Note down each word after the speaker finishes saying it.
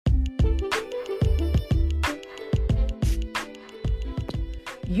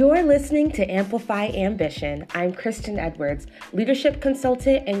You're listening to Amplify Ambition. I'm Kristen Edwards, leadership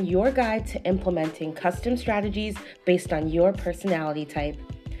consultant and your guide to implementing custom strategies based on your personality type.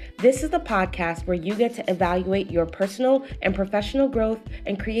 This is the podcast where you get to evaluate your personal and professional growth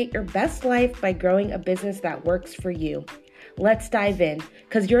and create your best life by growing a business that works for you. Let's dive in,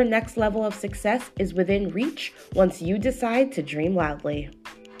 because your next level of success is within reach once you decide to dream loudly.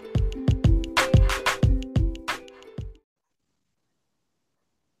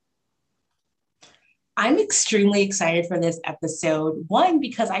 I'm extremely excited for this episode. One,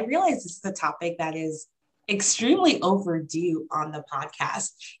 because I realize this is a topic that is extremely overdue on the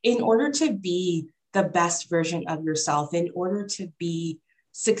podcast. In order to be the best version of yourself, in order to be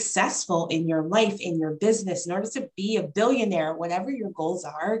successful in your life, in your business, in order to be a billionaire, whatever your goals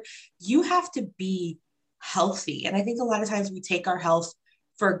are, you have to be healthy. And I think a lot of times we take our health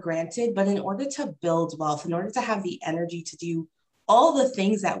for granted, but in order to build wealth, in order to have the energy to do all the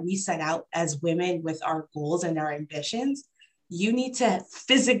things that we set out as women with our goals and our ambitions, you need to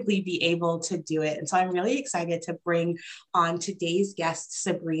physically be able to do it. And so I'm really excited to bring on today's guest,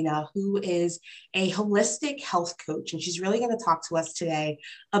 Sabrina, who is a holistic health coach. And she's really going to talk to us today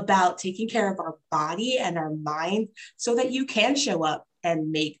about taking care of our body and our mind so that you can show up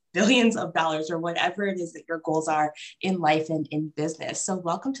and make billions of dollars or whatever it is that your goals are in life and in business. So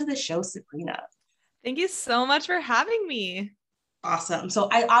welcome to the show, Sabrina. Thank you so much for having me. Awesome. So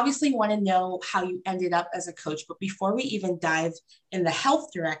I obviously want to know how you ended up as a coach, but before we even dive in the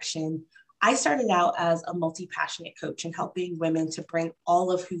health direction, I started out as a multi-passionate coach and helping women to bring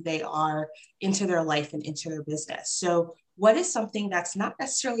all of who they are into their life and into their business. So what is something that's not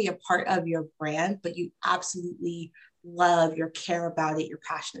necessarily a part of your brand, but you absolutely love, you care about it, you're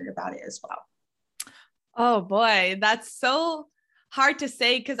passionate about it as well? Oh boy, that's so hard to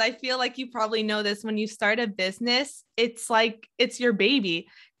say, because I feel like you probably know this. When you start a business, it's like it's your baby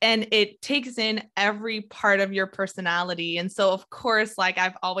and it takes in every part of your personality. And so of course, like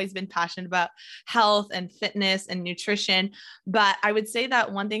I've always been passionate about health and fitness and nutrition, but I would say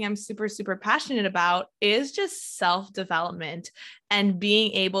that one thing I'm super, super passionate about is just self-development and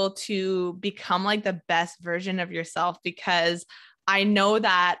being able to become like the best version of yourself, because I know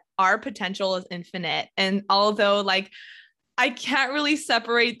that our potential is infinite. And although like I can't really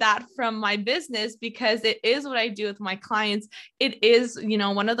separate that from my business, because it is what I do with my clients. It is,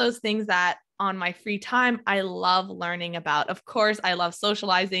 one of those things that on my free time, I love learning about. Of course, I love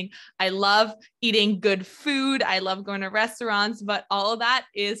socializing. I love eating good food. I love going to restaurants, but all of that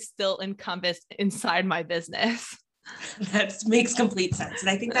is still encompassed inside my business. That makes complete sense.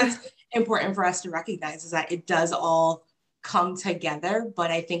 And I think that's important for us to recognize, is that it does all come together, but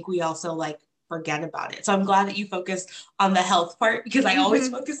I think we also forget about it. So I'm glad that you focus on the health part, because I always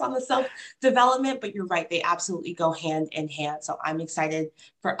focus on the self-development, but you're right, they absolutely go hand in hand. So I'm excited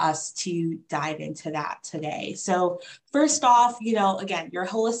for us to dive into that today. So first off, again, you're a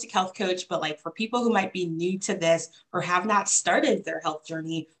holistic health coach, but for people who might be new to this or have not started their health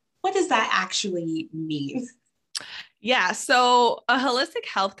journey, what does that actually mean? Yeah. So a holistic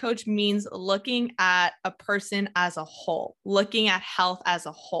health coach means looking at a person as a whole, looking at health as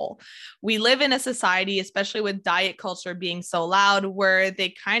a whole. We live in a society, especially with diet culture being so loud, where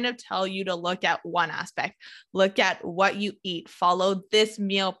they kind of tell you to look at one aspect, look at what you eat, follow this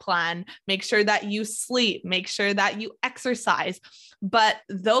meal plan, make sure that you sleep, make sure that you exercise. But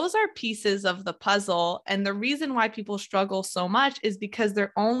those are pieces of the puzzle. And the reason why people struggle so much is because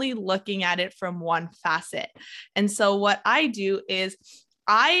they're only looking at it from one facet. And so what I do is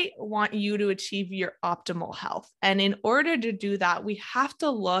I want you to achieve your optimal health. And in order to do that, we have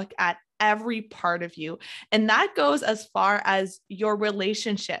to look at every part of you. And that goes as far as your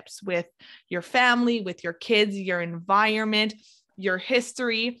relationships with your family, with your kids, your environment, your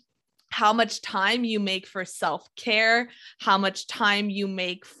history, how much time you make for self-care, how much time you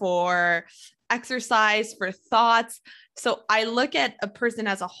make for exercise, for thoughts. So I look at a person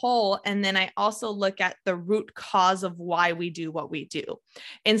as a whole, and then I also look at the root cause of why we do what we do.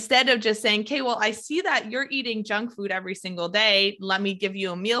 Instead of just saying, okay, well, I see that you're eating junk food every single day. Let me give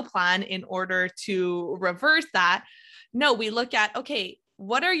you a meal plan in order to reverse that. No, we look at, okay,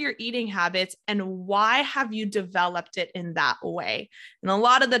 what are your eating habits and why have you developed it in that way? And a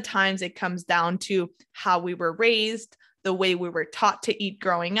lot of the times it comes down to how we were raised, the way we were taught to eat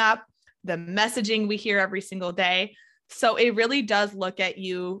growing up, the messaging we hear every single day. So it really does look at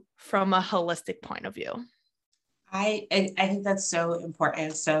you from a holistic point of view. I think that's so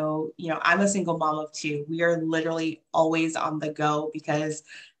important. So, I'm a single mom of two. We are literally always on the go because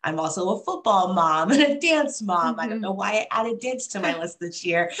I'm also a football mom and a dance mom. I don't know why I added dance to my list this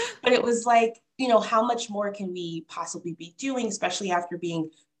year, but it was like, how much more can we possibly be doing, especially after being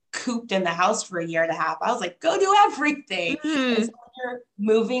cooped in the house for a year and a half? I was like, go do everything. And so when you're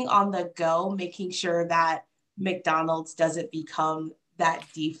moving on the go, making sure that McDonald's doesn't become that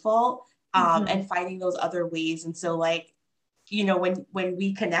default, and finding those other ways. And so like, when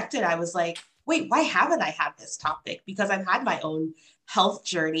we connected, I was like, wait, why haven't I had this topic? Because I've had my own health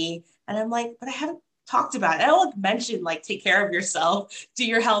journey. And I'm like, but I haven't talked about it. I don't mention like take care of yourself, do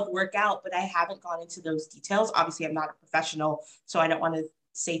your health, work out, but I haven't gone into those details. Obviously, I'm not a professional, so I don't want to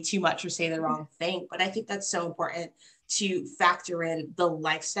say too much or say the wrong thing. But I think that's so important to factor in the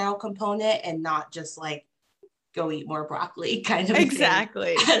lifestyle component and not just like go eat more broccoli kind of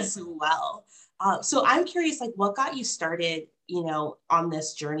exactly thing as well. So I'm curious, like, what got you started, on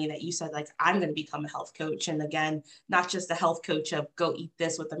this journey that you said, like, I'm going to become a health coach. And again, not just a health coach of go eat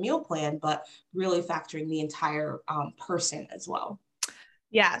this with a meal plan, but really factoring the entire person as well.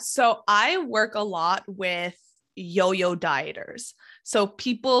 Yeah. So I work a lot with yo-yo dieters. So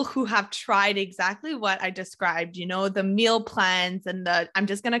people who have tried exactly what I described, the meal plans and I'm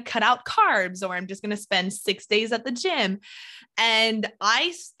just going to cut out carbs, or I'm just going to spend 6 days at the gym. And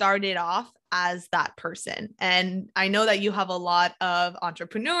I started off as that person. And I know that you have a lot of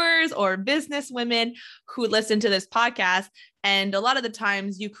entrepreneurs or business women who listen to this podcast. And a lot of the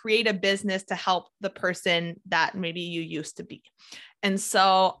times you create a business to help the person that maybe you used to be. And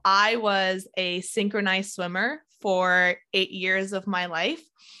so I was a synchronized swimmer for 8 years of my life,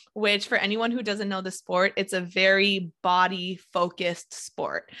 which for anyone who doesn't know the sport, it's a very body focused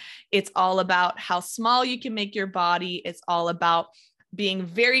sport. It's all about how small you can make your body. It's all about being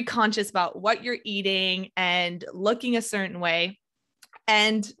very conscious about what you're eating and looking a certain way.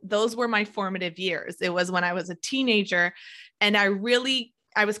 And those were my formative years. It was when I was a teenager, and I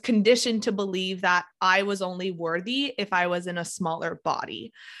was conditioned to believe that I was only worthy if I was in a smaller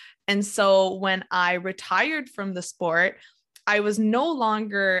body. And so when I retired from the sport, I was no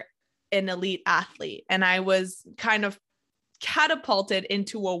longer an elite athlete, and I was kind of catapulted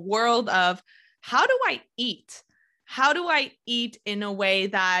into a world of how do I eat? How do I eat in a way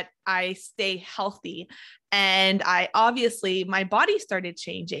that I stay healthy? And my body started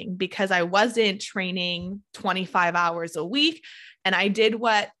changing because I wasn't training 25 hours a week. And I did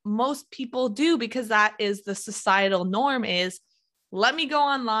what most people do because that is the societal norm is, let me go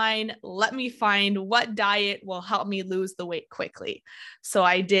online, let me find what diet will help me lose the weight quickly. So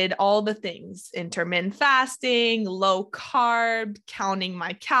I did all the things, intermittent fasting, low carb, counting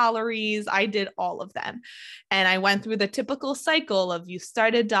my calories. I did all of them. And I went through the typical cycle of you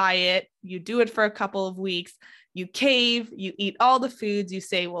start a diet, you do it for a couple of weeks, you cave, you eat all the foods, you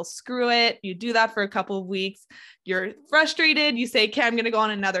say, well, screw it. You do that for a couple of weeks. You're frustrated. You say, okay, I'm going to go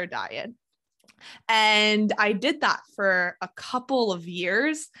on another diet. And I did that for a couple of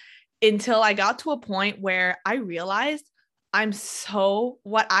years until I got to a point where I realized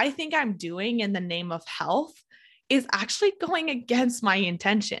what I think I'm doing in the name of health is actually going against my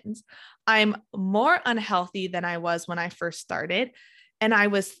intentions. I'm more unhealthy than I was when I first started. And I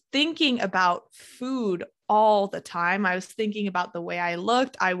was thinking about food all the time. I was thinking about the way I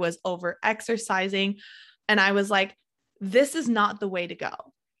looked. I was over exercising. And I was like, this is not the way to go.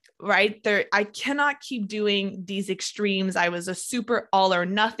 Right there, I cannot keep doing these extremes. I was a super all or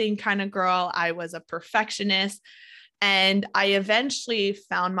nothing kind of girl. I was a perfectionist. And I eventually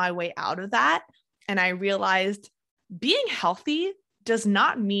found my way out of that. And I realized being healthy does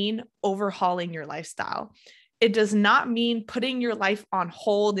not mean overhauling your lifestyle. It does not mean putting your life on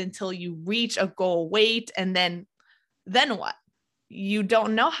hold until you reach a goal weight. And then what? You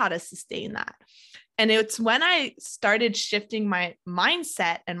don't know how to sustain that. And it's when I started shifting my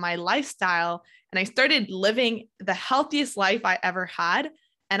mindset and my lifestyle, and I started living the healthiest life I ever had.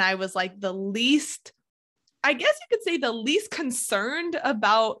 And I was like the least concerned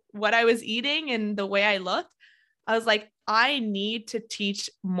about what I was eating and the way I looked. I was like, I need to teach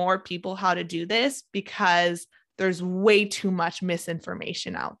more people how to do this because there's way too much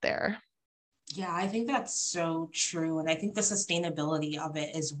misinformation out there. Yeah, I think that's so true. And I think the sustainability of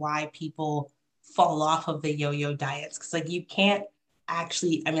it is why people fall off of the yo-yo diets. Cause like you can't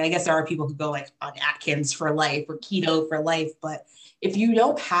actually, I guess there are people who go like on Atkins for life or keto for life, but if you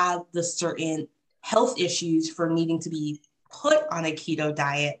don't have the certain health issues for needing to be put on a keto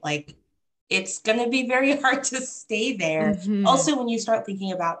diet, like it's going to be very hard to stay there. Mm-hmm. Also, when you start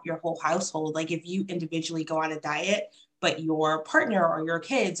thinking about your whole household, like if you individually go on a diet, but your partner or your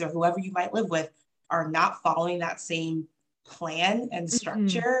kids or whoever you might live with are not following that same plan and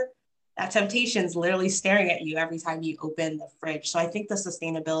structure, that temptation is literally staring at you every time you open the fridge. So I think the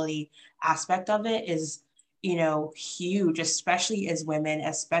sustainability aspect of it is, huge, especially as women,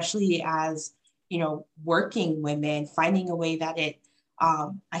 especially as, working women, finding a way that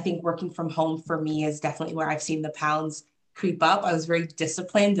I think working from home for me is definitely where I've seen the pounds creep up. I was very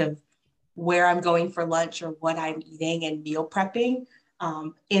disciplined of where I'm going for lunch or what I'm eating and meal prepping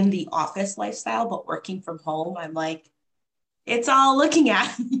in the office lifestyle, but working from home, I'm like, it's all looking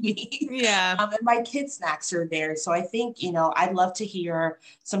at me. Yeah. And my kids' snacks are there. So I think, I'd love to hear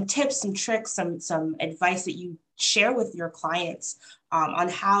some tips, some tricks, some advice that you share with your clients on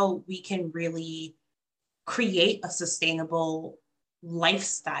how we can really create a sustainable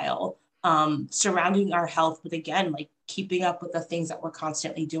lifestyle surrounding our health, but again, like keeping up with the things that we're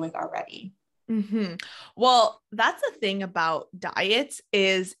constantly doing already. Well, that's the thing about diets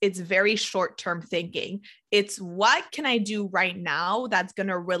is it's very short-term thinking. It's what can I do right now that's going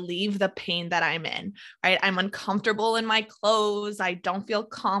to relieve the pain that I'm in, right? I'm uncomfortable in my clothes. I don't feel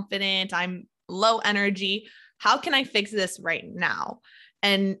confident. I'm low energy. How can I fix this right now?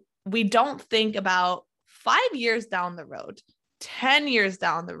 And we don't think about 5 years down the road, 10 years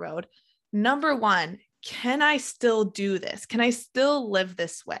down the road. Number one, can I still do this? Can I still live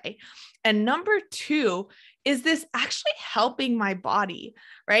this way? And number two, is this actually helping my body,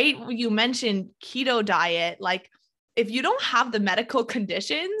 right? You mentioned keto diet. Like if you don't have the medical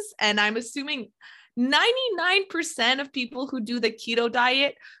conditions, and I'm assuming 99% of people who do the keto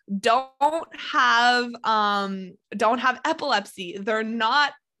diet don't have epilepsy. They're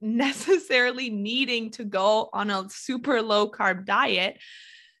not necessarily needing to go on a super low carb diet.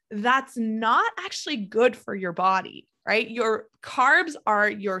 That's not actually good for your body, right? Your carbs are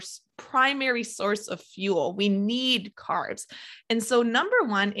your primary source of fuel. We need carbs. And so number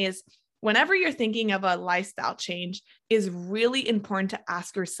one is whenever you're thinking of a lifestyle change, is really important to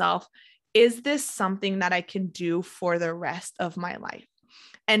ask yourself, is this something that I can do for the rest of my life?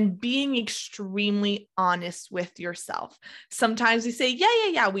 And being extremely honest with yourself. Sometimes we say,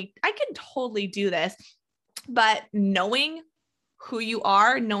 I can totally do this. But knowing who you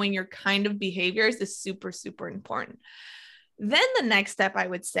are, knowing your kind of behaviors is super, super important. Then the next step I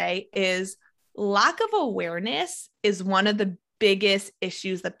would say is lack of awareness is one of the biggest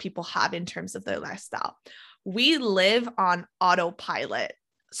issues that people have in terms of their lifestyle. We live on autopilot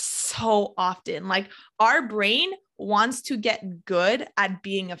so often. Like our brain wants to get good at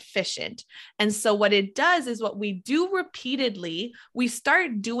being efficient. And so what it does is what we do repeatedly, we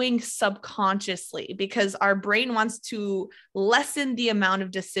start doing subconsciously because our brain wants to lessen the amount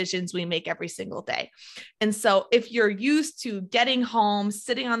of decisions we make every single day. And so if you're used to getting home,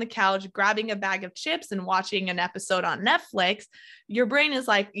 sitting on the couch, grabbing a bag of chips and watching an episode on Netflix, your brain is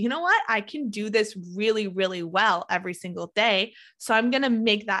like, you know what? I can do this really, really well every single day. So I'm going to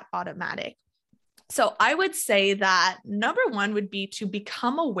make that automatic. So I would say that number one would be to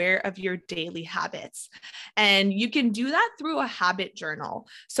become aware of your daily habits. And you can do that through a habit journal.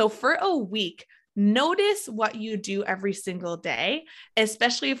 So for a week, notice what you do every single day,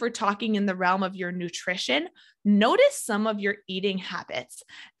 especially if we're talking in the realm of your nutrition. Notice some of your eating habits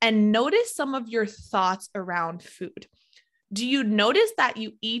and notice some of your thoughts around food. Do you notice that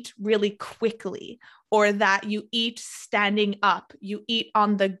you eat really quickly or that you eat standing up, you eat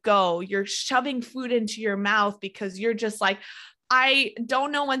on the go, you're shoving food into your mouth because you're just like, I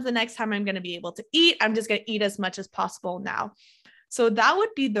don't know when's the next time I'm going to be able to eat. I'm just going to eat as much as possible now. So that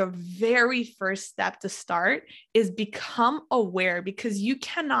would be the very first step to start is become aware because you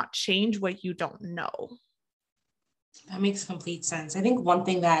cannot change what you don't know. That makes complete sense. I think one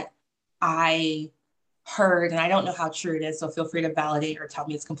thing that I heard, and I don't know how true it is, so feel free to validate or tell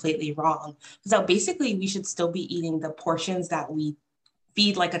me it's completely wrong, is that basically we should still be eating the portions that we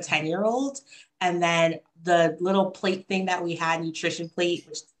feed like a 10-year-old. And then the little plate thing that we had, nutrition plate,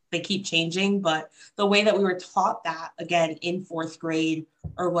 which they keep changing, but the way that we were taught that, again, in fourth grade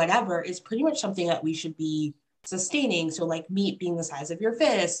or whatever, is pretty much something that we should be sustaining. So like meat being the size of your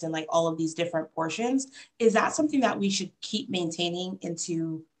fist and like all of these different portions, is that something that we should keep maintaining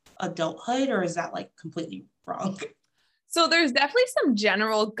into adulthood, or is that like completely wrong? So there's definitely some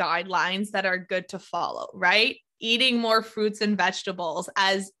general guidelines that are good to follow, right? Eating more fruits and vegetables,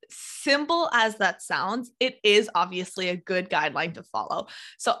 as simple as that sounds, it is obviously a good guideline to follow.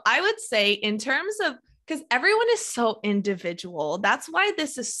 So I would say in terms of, because everyone is so individual, that's why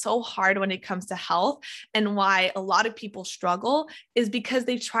this is so hard when it comes to health, and why a lot of people struggle is because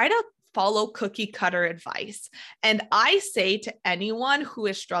they try to follow cookie cutter advice. And I say to anyone who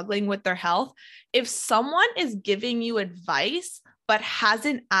is struggling with their health, if someone is giving you advice, but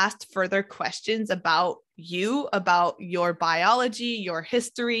hasn't asked further questions about you, about your biology, your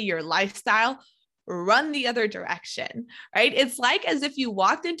history, your lifestyle, run the other direction, right? It's like as if you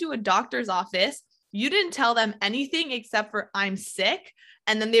walked into a doctor's office, you didn't tell them anything except for I'm sick,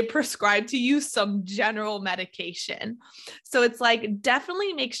 and then they prescribe to you some general medication. So it's like,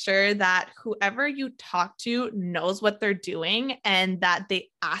 definitely make sure that whoever you talk to knows what they're doing and that they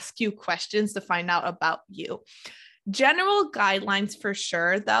ask you questions to find out about you. General guidelines for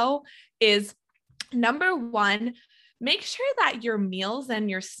sure, though, is number one, make sure that your meals and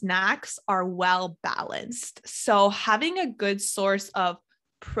your snacks are well balanced. So having a good source of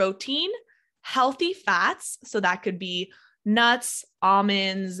protein, healthy fats, so that could be nuts,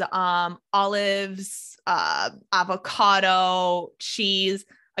 almonds, olives, avocado, cheese,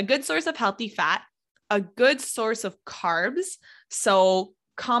 a good source of healthy fat, a good source of carbs. So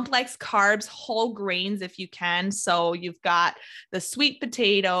complex carbs, whole grains if you can. So you've got the sweet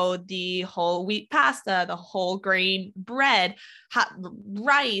potato, the whole wheat pasta, the whole grain bread,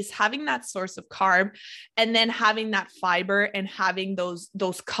 rice, having that source of carb, and then having that fiber and having those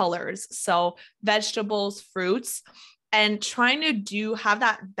colors. So vegetables, fruits, and trying to have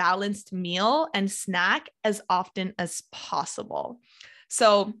that balanced meal and snack as often as possible.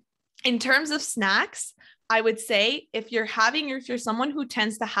 So in terms of snacks, I would say if you're someone who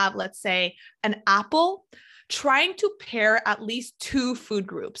tends to have, let's say, an apple, trying to pair at least 2 food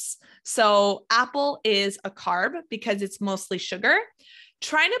groups. So apple is a carb because it's mostly sugar.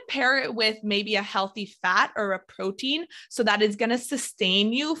 Trying to pair it with maybe a healthy fat or a protein so that it's going to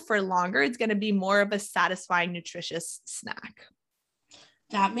sustain you for longer. It's going to be more of a satisfying, nutritious snack.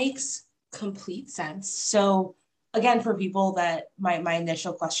 That makes complete sense. So again, for people that my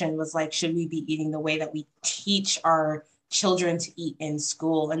initial question was like, should we be eating the way that we teach our children to eat in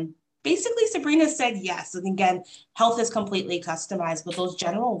school? And basically Sabrina said yes. And again, health is completely customized, but those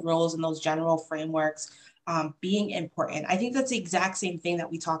general rules and those general frameworks being important. I think that's the exact same thing that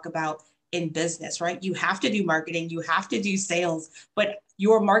we talk about in business, right? You have to do marketing, you have to do sales, but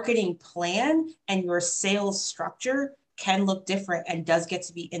your marketing plan and your sales structure can look different and does get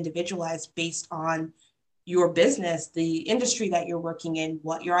to be individualized based on your business, the industry that you're working in,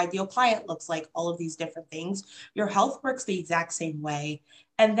 what your ideal client looks like, all of these different things. Your health works the exact same way.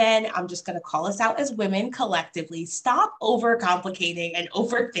 And then I'm just going to call us out as women collectively. Stop overcomplicating and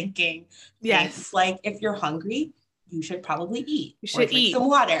overthinking. Yes. Things. Like if you're hungry, you should probably eat. You should drink eat some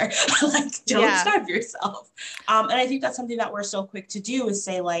water. Like don't starve yourself. And I think that's something that we're so quick to do is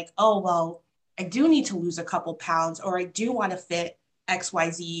say like, oh, well, I do need to lose a couple pounds, or I do want to fit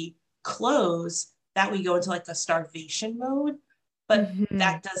XYZ clothes, that we go into like a starvation mode, but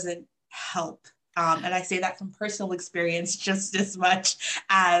that doesn't help. And I say that from personal experience just as much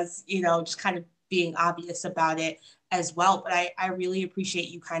as, just kind of being obvious about it as well. But I really appreciate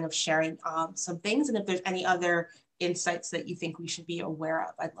you kind of sharing some things. And if there's any other insights that you think we should be aware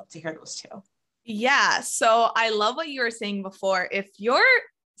of, I'd love to hear those too. Yeah. So I love what you were saying before. If you're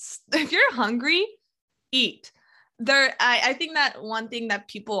hungry, eat. I think that one thing that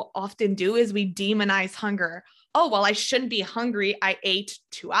people often do is we demonize hunger. Oh, well, I shouldn't be hungry. I ate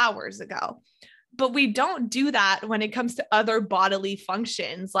 2 hours ago. But we don't do that when it comes to other bodily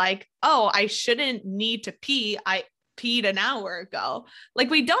functions. Like, oh, I shouldn't need to pee. I peed an hour ago. Like,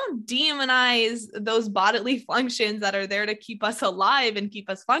 we don't demonize those bodily functions that are there to keep us alive and keep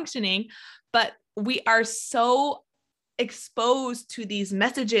us functioning. But we are so exposed to these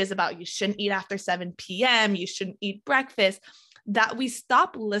messages about you shouldn't eat after 7 p.m., you shouldn't eat breakfast, that we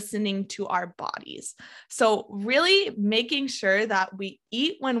stop listening to our bodies. So really making sure that we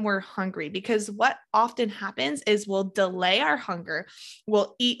eat when we're hungry, because what often happens is we'll delay our hunger.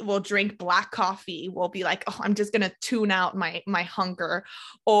 We'll drink black coffee. We'll be like, oh, I'm just going to tune out my hunger,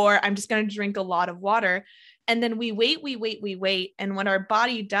 or I'm just going to drink a lot of water. And then we wait. And what our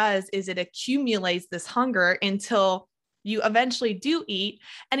body does is it accumulates this hunger until you eventually do eat.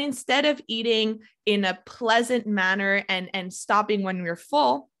 And instead of eating in a pleasant manner and stopping when you're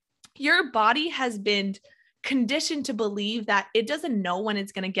full, your body has been conditioned to believe that it doesn't know when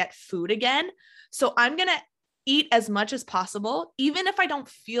it's going to get food again. So I'm going to eat as much as possible, even if I don't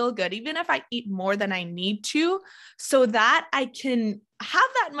feel good, even if I eat more than I need to, so that I can have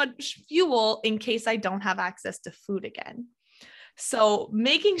that much fuel in case I don't have access to food again. So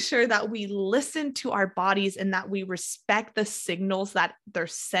making sure that we listen to our bodies and that we respect the signals that they're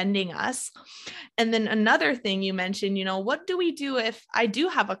sending us. And then another thing you mentioned, what do we do if I do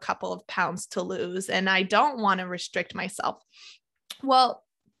have a couple of pounds to lose and I don't want to restrict myself? Well,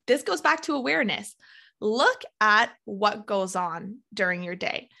 this goes back to awareness. Look at what goes on during your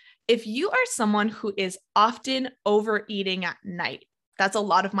day. If you are someone who is often overeating at night, That's a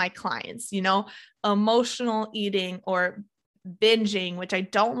lot of my clients, emotional eating or binging, which I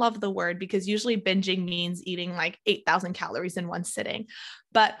don't love the word because usually binging means eating like 8,000 calories in one sitting,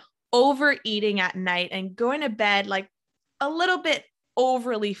 but overeating at night and going to bed like a little bit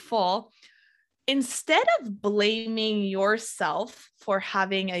overly full. Instead of blaming yourself for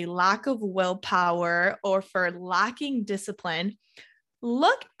having a lack of willpower or for lacking discipline,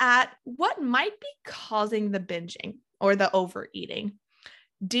 look at what might be causing the binging or the overeating.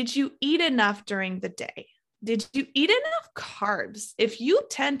 Did you eat enough during the day? Did you eat enough carbs? If you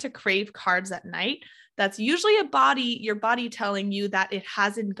tend to crave carbs at night, that's usually your body telling you that it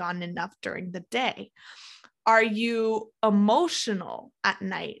hasn't gotten enough during the day. Are you emotional at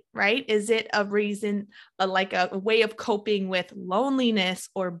night, right? Is it a reason, like a way of coping with loneliness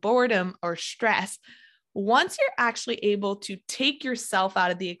or boredom or stress? Once you're actually able to take yourself out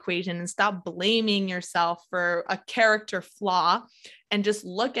of the equation and stop blaming yourself for a character flaw and just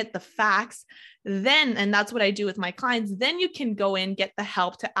look at the facts, then, and that's what I do with my clients, then you can go in, get the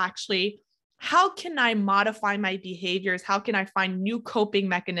help to actually, how can I modify my behaviors? How can I find new coping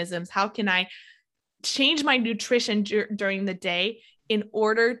mechanisms? How can I change my nutrition during the day in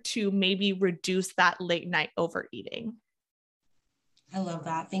order to maybe reduce that late night overeating? I love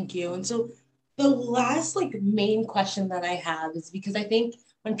that. Thank you. And so the last main question that I have is because I think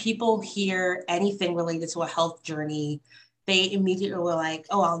when people hear anything related to a health journey, they immediately were like,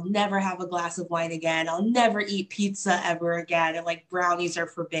 oh, I'll never have a glass of wine again. I'll never eat pizza ever again. And brownies are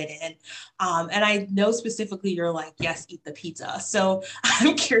forbidden. And I know specifically you're like, yes, eat the pizza. So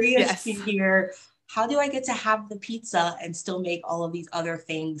I'm curious to hear, how do I get to have the pizza and still make all of these other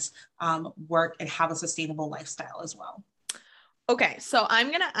things work and have a sustainable lifestyle as well? Okay, so I'm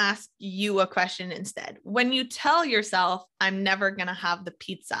going to ask you a question instead. When you tell yourself, I'm never going to have the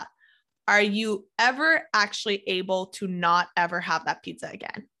pizza, are you ever actually able to not ever have that pizza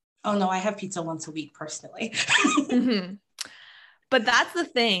again? Oh, no, I have pizza once a week personally. Mm-hmm. But that's the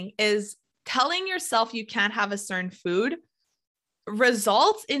thing, is telling yourself you can't have a certain food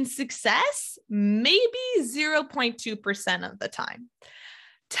results in success maybe 0.2% of the time.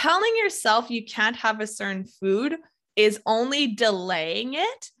 Telling yourself you can't have a certain food is only delaying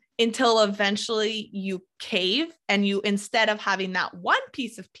it until eventually you cave and you, instead of having that one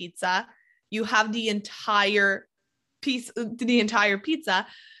piece of pizza, you have the entire pizza,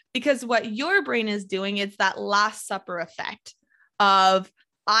 because what your brain is doing is that Last Supper effect of,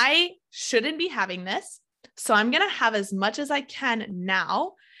 I shouldn't be having this, so I'm going to have as much as I can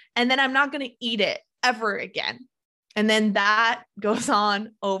now, and then I'm not going to eat it ever again. And then that goes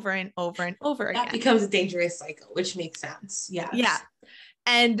on over and over and over again. That becomes a dangerous cycle, which makes sense. Yes. Yeah.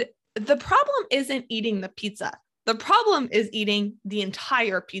 And the problem isn't eating the pizza. The problem is eating the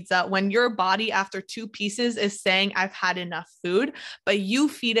entire pizza when your body after 2 pieces is saying, I've had enough food, but you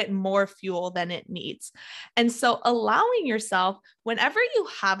feed it more fuel than it needs. And so allowing yourself, whenever you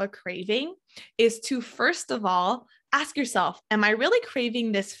have a craving, is to first of all, ask yourself, am I really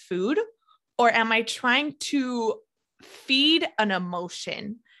craving this food, or am I trying to feed an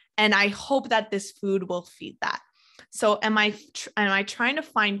emotion? And I hope that this food will feed that. So am I trying to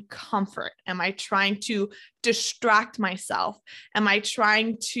find comfort? Am I trying to distract myself? Am I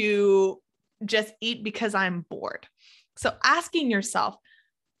trying to just eat because I'm bored? So asking yourself,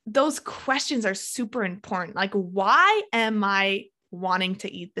 those questions are super important. Like, why am I wanting to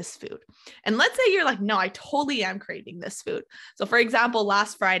eat this food? And let's say you're like, no, I totally am craving this food. So for example,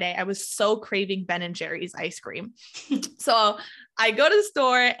 last Friday, I was so craving Ben & Jerry's ice cream. So I go to the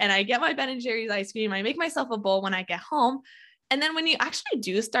store and I get my Ben & Jerry's ice cream. I make myself a bowl when I get home. And then when you actually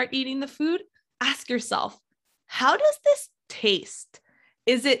do start eating the food, ask yourself, how does this taste?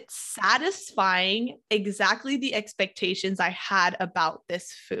 Is it satisfying exactly the expectations I had about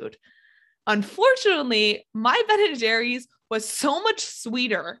this food? Unfortunately, my Ben & Jerry's was so much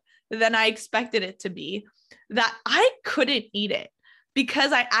sweeter than I expected it to be that I couldn't eat it,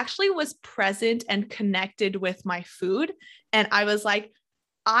 because I actually was present and connected with my food. And I was like,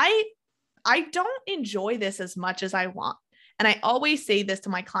 I don't enjoy this as much as I want. And I always say this to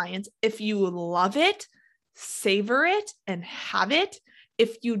my clients: if you love it, savor it and have it.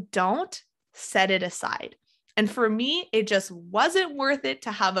 If you don't, set it aside. And for me, it just wasn't worth it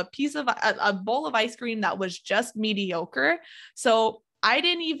to have a bowl of ice cream that was just mediocre. So I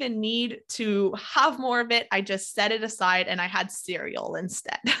didn't even need to have more of it. I just set it aside and I had cereal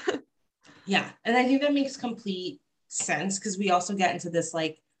instead. Yeah. And I think that makes complete sense, because we also get into this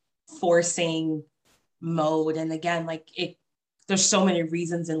forcing mode. And again, there's so many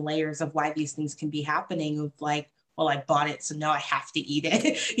reasons and layers of why these things can be happening, of well, I bought it, so now I have to eat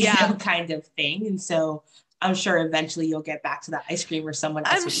it, you know, kind of thing. And so I'm sure eventually you'll get back to the ice cream or someone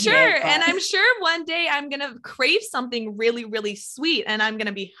else I'm will sure. eat it, And I'm sure one day I'm going to crave something really, really sweet and I'm going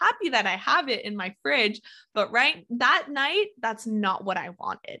to be happy that I have it in my fridge. But right that night, that's not what I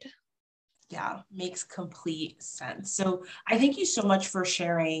wanted. Yeah, makes complete sense. So I thank you so much for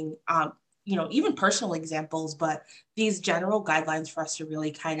sharing, even personal examples, but these general guidelines for us to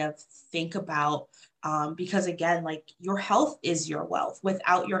really kind of think about. Because again, like your health is your wealth.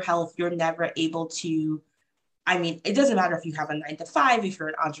 Without your health, you're never able to, I mean, it doesn't matter if you have a 9 to 5, if you're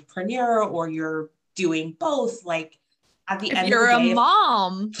an entrepreneur or you're doing both, like at the If end of you're the a day,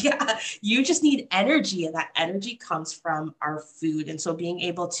 mom, yeah, you just need energy, and that energy comes from our food. And so being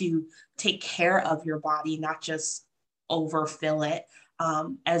able to take care of your body, not just overfill it,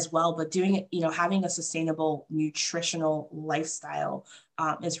 as well, but doing it, having a sustainable nutritional lifestyle,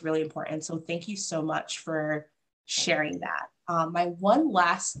 is really important. So thank you so much for sharing that. My one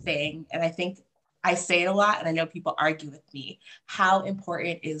last thing, and I think I say it a lot and I know people argue with me, how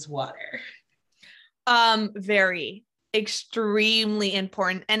important is water? very extremely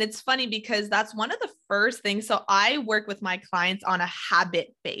important. And it's funny because that's one of the first things. So I work with my clients on a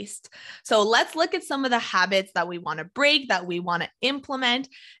habit based. So let's look at some of the habits that we want to break, that we want to implement.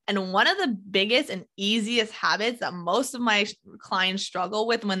 And one of the biggest and easiest habits that most of my clients struggle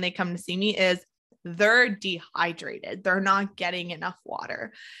with when they come to see me is they're dehydrated. They're not getting enough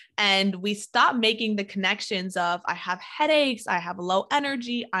water. And we stop making the connections of I have headaches, I have low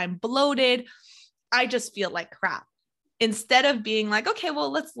energy, I'm bloated, I just feel like crap. Instead of being like, okay,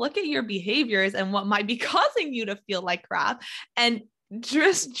 well, let's look at your behaviors and what might be causing you to feel like crap. And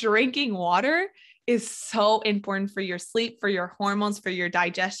just drinking water is so important for your sleep, for your hormones, for your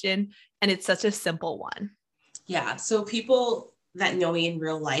digestion. And it's such a simple one. Yeah. So people that know me in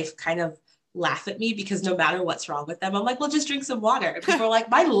real life kind of laugh at me because no matter what's wrong with them, I'm like, well, just drink some water. And people are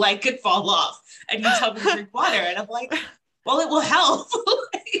like, my leg could fall off. And you tell me to drink water. And I'm like, well, it will help.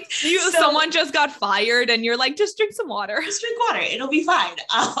 Someone just got fired and you're like, just drink some water. Just drink water. It'll be fine.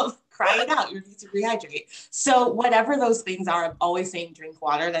 Cry it out. You need to rehydrate. So whatever those things are, I'm always saying drink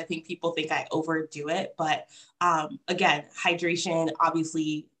water. And I think people think I overdo it. But again, hydration,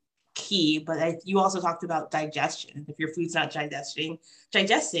 obviously key. But you also talked about digestion. If your food's not digesting,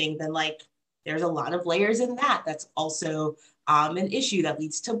 then like there's a lot of layers in that. That's also an issue that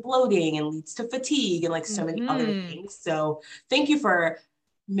leads to bloating and leads to fatigue and like so many other things. So thank you for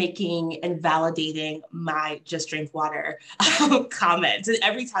making and validating my just drink water comments. And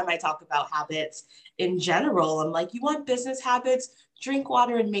every time I talk about habits in general, I'm like, you want business habits, drink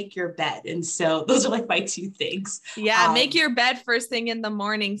water and make your bed. And so those are like my two things. Yeah. Make your bed first thing in the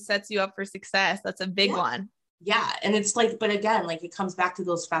morning sets you up for success. That's a big one. Yeah. And it's like, but again, like it comes back to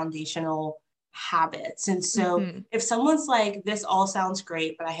those foundational habits. And so if someone's like, this all sounds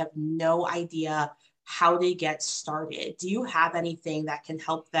great, but I have no idea how to get started, do you have anything that can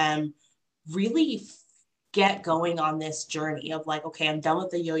help them really get going on this journey of like, okay, I'm done with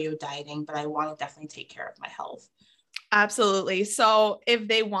the yo-yo dieting, but I want to definitely take care of my health? Absolutely. So if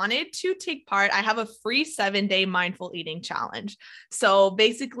they wanted to take part, I have a free 7-day mindful eating challenge. So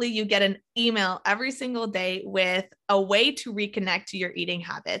basically you get an email every single day with a way to reconnect to your eating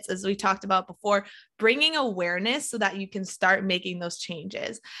habits. As we talked about before, bringing awareness so that you can start making those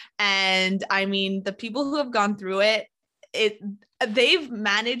changes. And I mean, the people who have gone through it, they've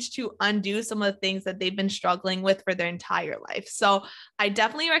managed to undo some of the things that they've been struggling with for their entire life. So I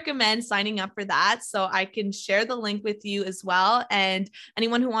definitely recommend signing up for that. So I can share the link with you as well. And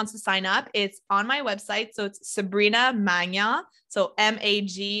anyone who wants to sign up, it's on my website. So it's Sabrina Magnan. So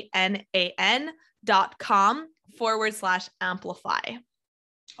magnan.com/amplify.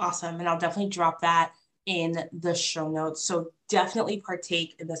 Awesome. And I'll definitely drop that in the show notes. So definitely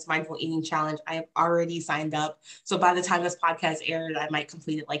partake in this mindful eating challenge. I have already signed up. So by the time this podcast aired, I might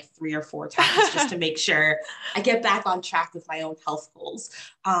complete it like 3 or 4 times just to make sure I get back on track with my own health goals.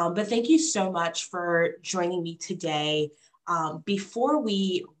 But thank you so much for joining me today. Before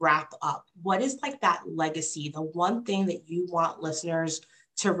we wrap up, what is like that legacy, the one thing that you want listeners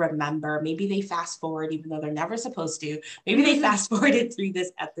to remember? Maybe they fast forward, even though they're never supposed to. Maybe they fast forwarded through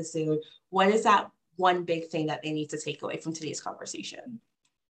this episode. What is that one big thing that they need to take away from today's conversation?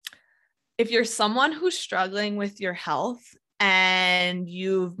 If you're someone who's struggling with your health and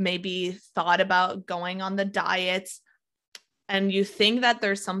you've maybe thought about going on the diets and you think that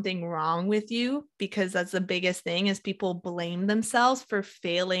there's something wrong with you, because that's the biggest thing is people blame themselves for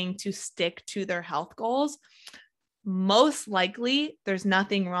failing to stick to their health goals. Most likely there's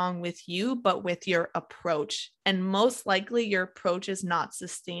nothing wrong with you, but with your approach. And most likely your approach is not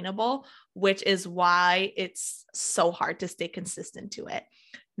sustainable, which is why it's so hard to stay consistent to it.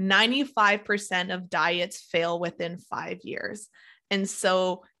 95% of diets fail within 5 years. And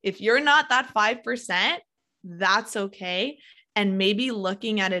so if you're not that 5%, that's okay. And maybe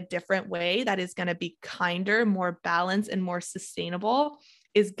looking at a different way that is going to be kinder, more balanced, and more sustainable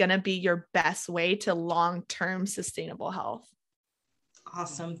is going to be your best way to long-term sustainable health.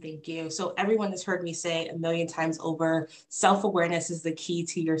 Awesome. Thank you. So everyone has heard me say a million times over, self-awareness is the key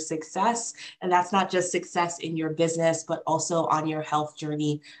to your success. And that's not just success in your business, but also on your health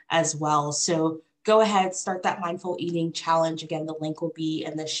journey as well. So go ahead, start that mindful eating challenge. Again, the link will be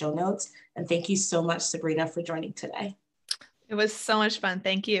in the show notes. And thank you so much, Sabrina, for joining today. It was so much fun.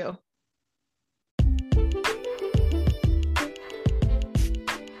 Thank you.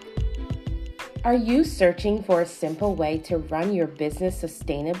 Are you searching for a simple way to run your business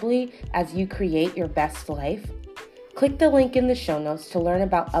sustainably as you create your best life? Click the link in the show notes to learn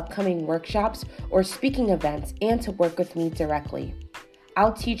about upcoming workshops or speaking events and to work with me directly.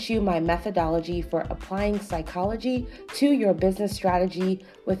 I'll teach you my methodology for applying psychology to your business strategy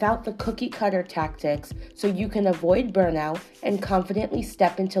without the cookie cutter tactics so you can avoid burnout and confidently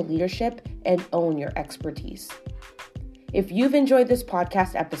step into leadership and own your expertise. If you've enjoyed this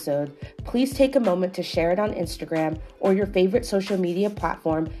podcast episode, please take a moment to share it on Instagram or your favorite social media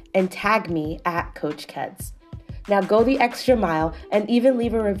platform and tag me at Coach Keds. Now go the extra mile and even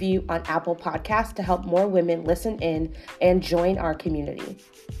leave a review on Apple Podcasts to help more women listen in and join our community.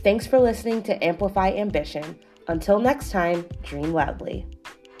 Thanks for listening to Amplify Ambition. Until next time, dream loudly.